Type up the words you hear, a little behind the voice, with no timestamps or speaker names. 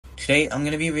Today, I'm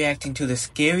gonna be reacting to the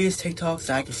scariest TikToks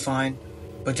that I could find.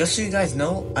 But just so you guys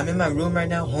know, I'm in my room right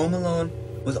now, home alone,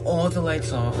 with all the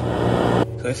lights off.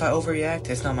 So if I overreact,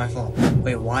 it's not my fault.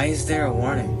 Wait, why is there a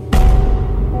warning?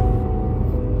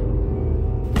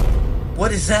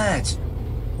 What is that?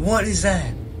 What is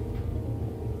that?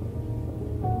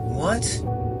 What?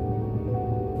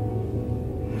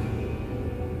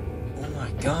 Oh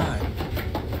my god.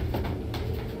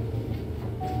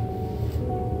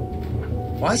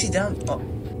 Why is he down? Oh.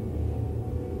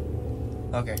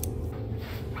 Okay.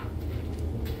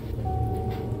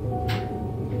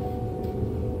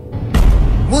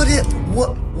 What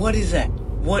is that?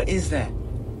 What is that?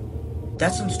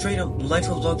 That's some straight up life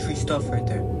of luxury stuff right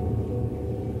there.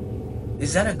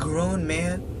 Is that a grown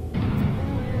man?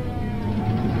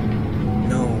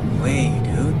 No way,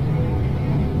 dude.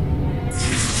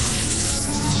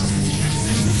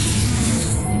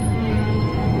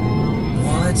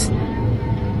 What?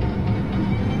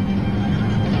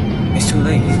 It's too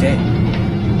late, he's dead.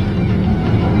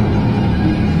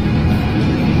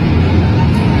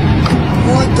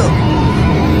 What the?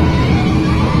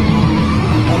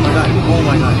 Oh my god, oh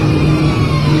my god.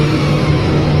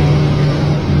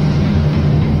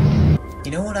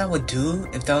 You know what I would do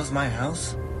if that was my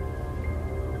house?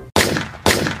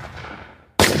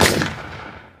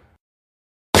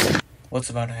 What's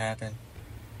about to happen?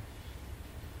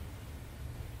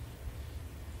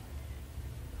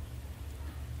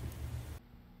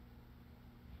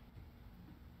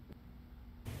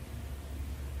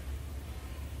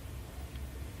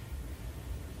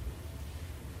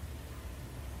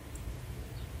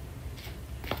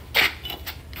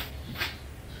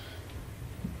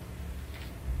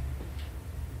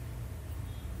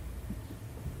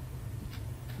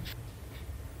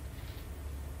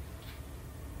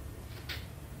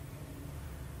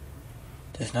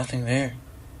 There's nothing there.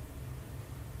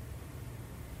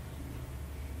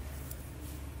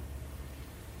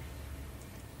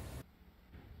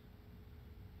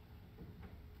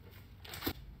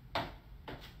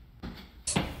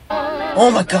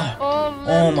 Oh my god!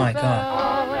 Oh my god.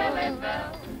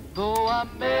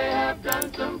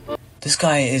 This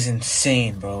guy is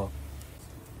insane, bro.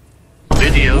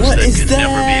 Videos What that is can that?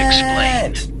 never be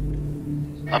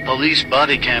explained. A police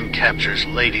body cam captures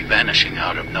lady vanishing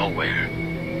out of nowhere.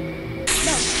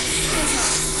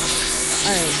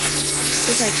 Alright.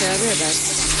 Looks like Sarah, we're back.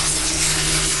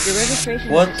 Your registration.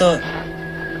 What the?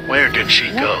 Where did she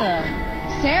go?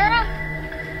 Sarah?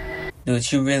 Dude,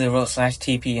 she really wrote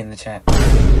 /TP in the chat.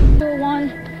 One.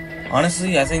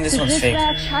 Honestly, I think this one's fake.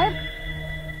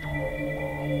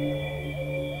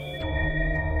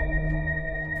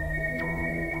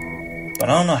 But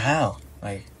I don't know how.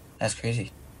 Like, that's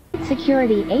crazy.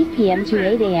 Security 8 p.m. to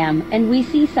 8 a.m. and we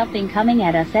see something coming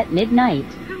at us at midnight.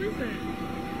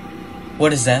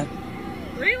 What is that?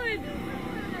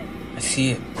 I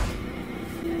see it.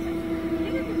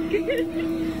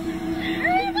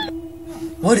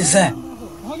 What is that?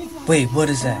 Wait, what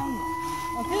is that?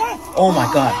 Oh my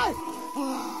god.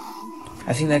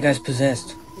 I think that guy's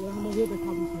possessed.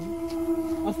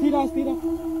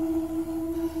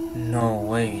 No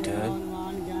way, dude.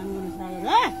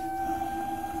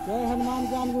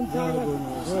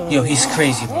 Yo, he's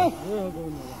crazy, bro.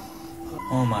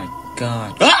 Oh my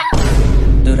god.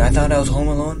 Dude, I thought I was home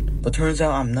alone, but turns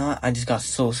out I'm not. I just got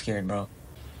so scared, bro.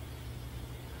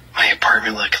 My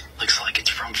apartment looks like it's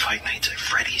from Five Nights at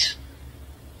Freddy's.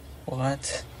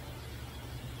 What?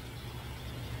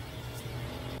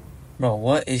 Bro,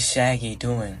 what is Shaggy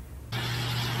doing?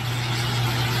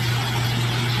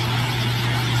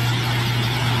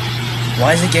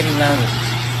 Why is it getting louder?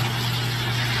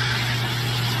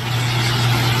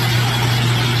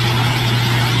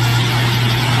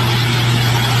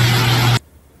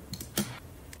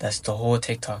 That's the whole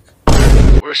TikTok.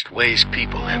 Worst ways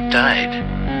people have died.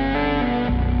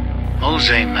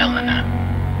 Jose Melena.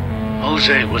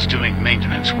 Jose was doing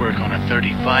maintenance work on a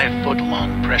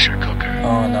 35-foot-long pressure cooker.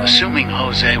 Oh no. Assuming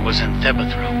Jose was in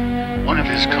Thebeth room, one of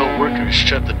his co-workers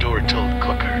shut the door till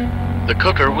cooker. The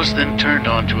cooker was then turned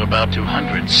on to about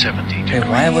 270 degrees. Wait,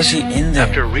 why was he in there?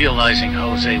 After realizing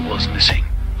Jose was missing,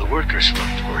 the workers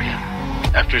looked for him.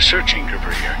 After searching the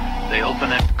rear, they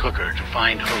opened up the cooker to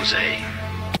find Jose.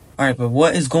 Alright, but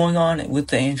what is going on with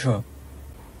the intro?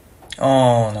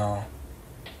 Oh no.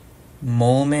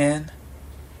 Mole Man?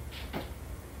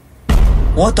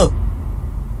 What the?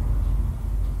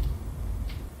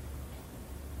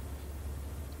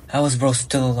 How is bro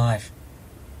still alive?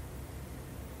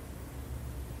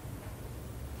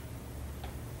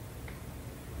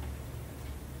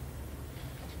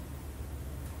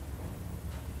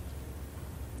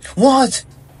 What?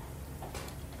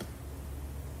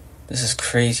 This is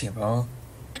crazy, bro.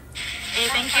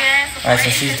 Thank you. Alright, so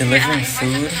she's delivering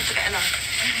food.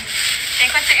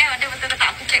 Kau check order betul ke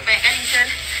tak? Aku check banyak kali, Sel.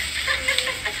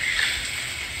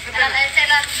 Betul tak? Sel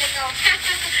lah, aku check kau.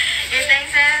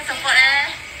 Thanks, Sel. Support,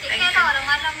 Take care tau, dah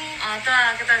malam ni. Tu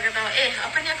lah, kata.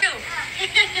 Apa ni aku?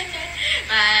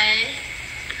 Bye.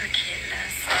 Okay,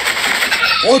 last.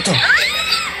 What the?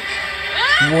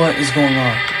 What is going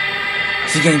on?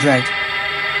 She's getting dragged.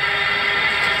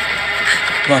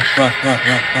 Run.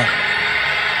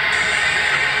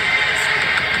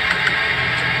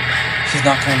 She's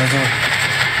knocking on the door.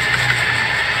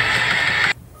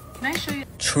 Can I show you?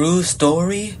 True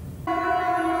story?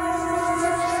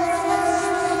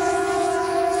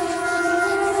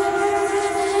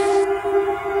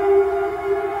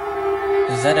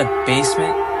 Is that a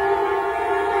basement?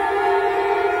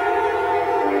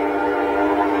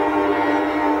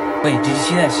 Wait, did you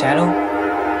see that shadow?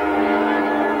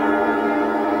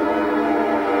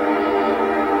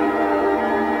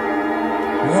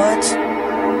 What?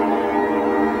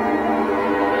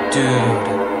 Dude.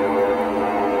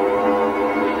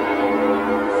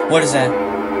 What is that?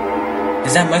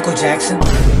 Is that Michael Jackson?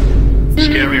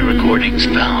 Scary recordings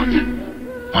found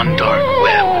on dark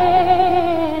web.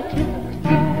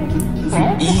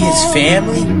 His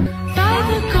family?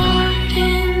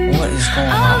 What is going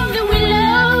on?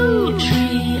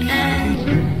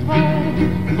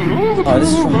 Oh,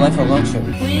 this is from Life of Luxury.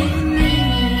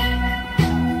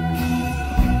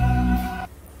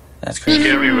 That's crazy.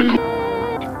 Scary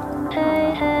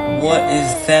What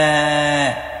is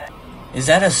that? Is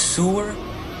that a sewer?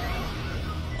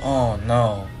 Oh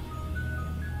no.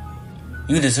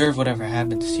 You deserve whatever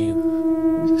happens to you.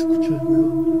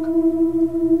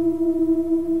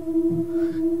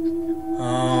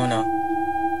 Oh no.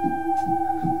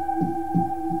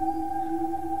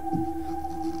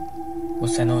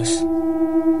 What's that noise?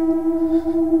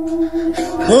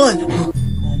 Run!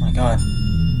 Oh my god.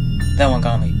 That one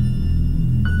got me.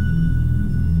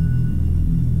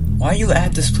 Why are you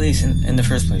at this place in the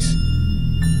first place?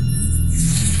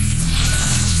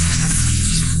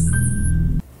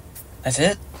 That's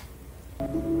it?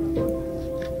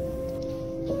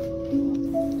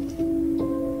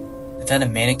 Is that a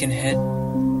mannequin head?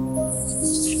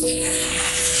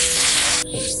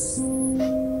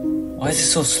 Why is it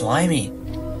so slimy?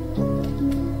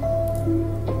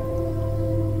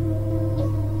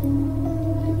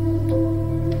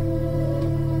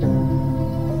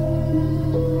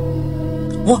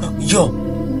 What? Yo!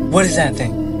 What is that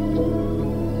thing?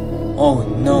 Oh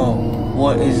no!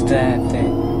 What is that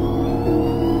thing?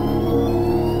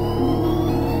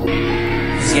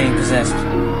 He's getting possessed.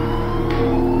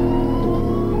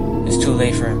 It's too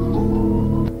late for him.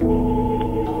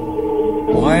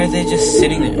 Why are they just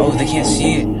sitting there? Oh, they can't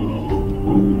see it.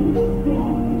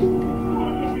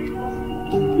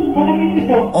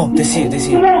 Oh, they see it,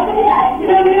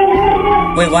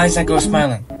 Wait, why is that girl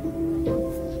smiling?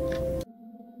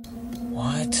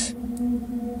 What?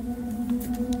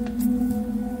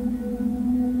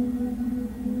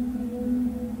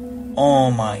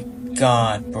 Oh my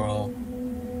god, bro.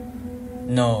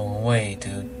 No way,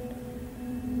 dude.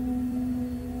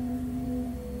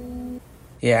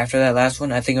 Yeah, after that last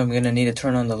one, I think I'm gonna need to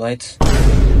turn on the lights.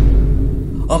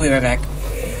 I'll be right back.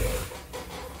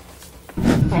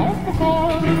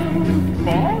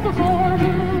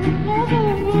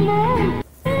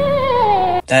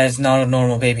 That is not a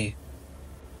normal baby.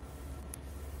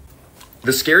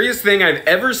 The scariest thing I've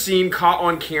ever seen caught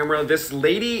on camera, this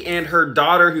lady and her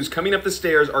daughter who's coming up the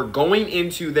stairs are going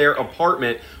into their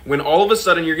apartment when all of a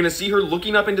sudden you're going to see her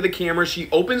looking up into the camera. She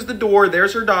opens the door,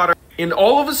 there's her daughter, and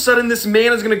all of a sudden this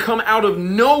man is going to come out of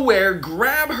nowhere,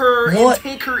 grab her, and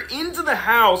take her into the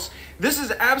house. This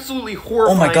is absolutely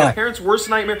horrifying. Oh my God. A parent's worst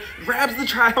nightmare. Grabs the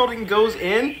child and goes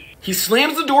in. He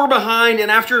slams the door behind, and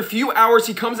after a few hours,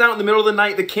 he comes out in the middle of the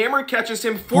night. The camera catches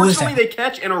him. Fortunately, they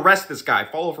catch and arrest this guy.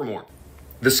 Follow for more.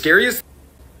 The scariest...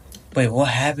 Wait, what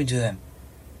happened to them?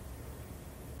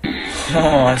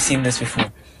 Oh, I've seen this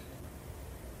before.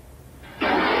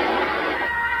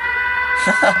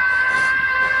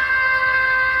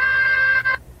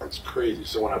 That's crazy.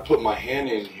 So when I put my hand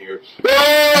in here...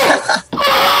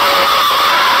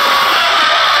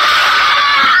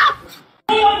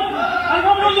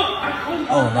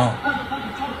 Oh no.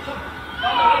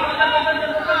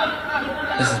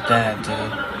 This is bad,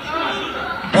 dude.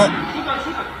 Oh.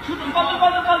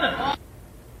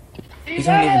 These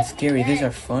aren't even scary, these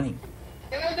are funny.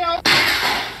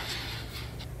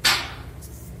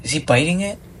 Is he biting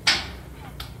it?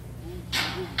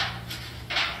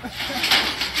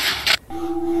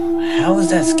 How is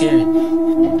that scary?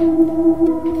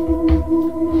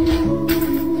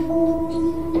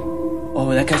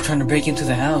 that guy's trying to break into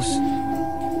the house.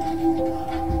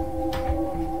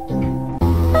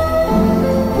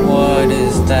 What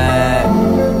is that?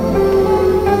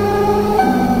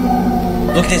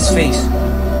 Look at his face.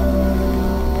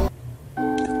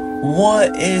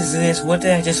 What is this? What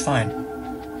did I just find?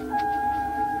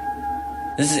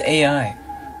 This is AI.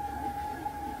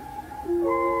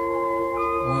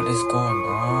 What is going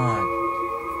on?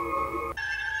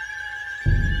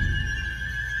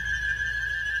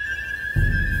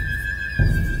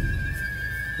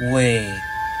 Wait.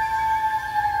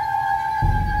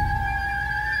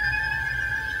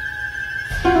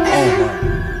 Oh my.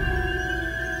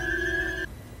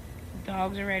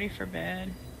 Dogs are ready for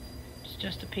bed. It's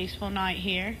just a peaceful night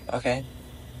here. Okay.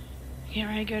 Get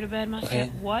ready to go to bed, my Okay.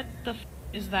 son. What the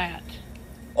is that?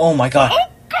 Oh my god.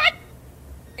 Oh, God!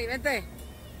 Hey, vente.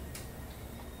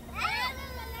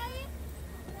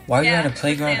 Why are you Yeah, on a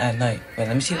playground understand. at night? Wait,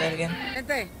 let me see that again.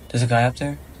 Vente. There's a guy up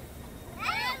there. I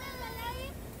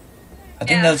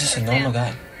think Yeah, that was just a understand. normal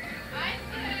guy.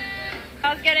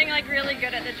 I was getting like really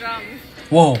good at the drums.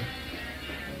 Whoa.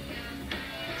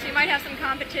 So you might have some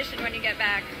competition when you get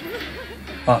back.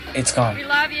 Oh, it's We gone.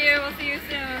 love you. We'll see you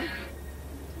soon.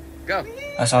 Go.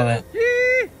 I saw that.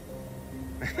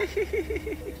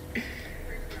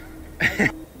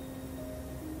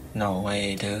 No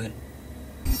way, dude.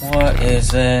 What is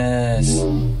this?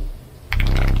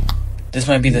 This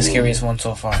might be the scariest one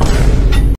so far.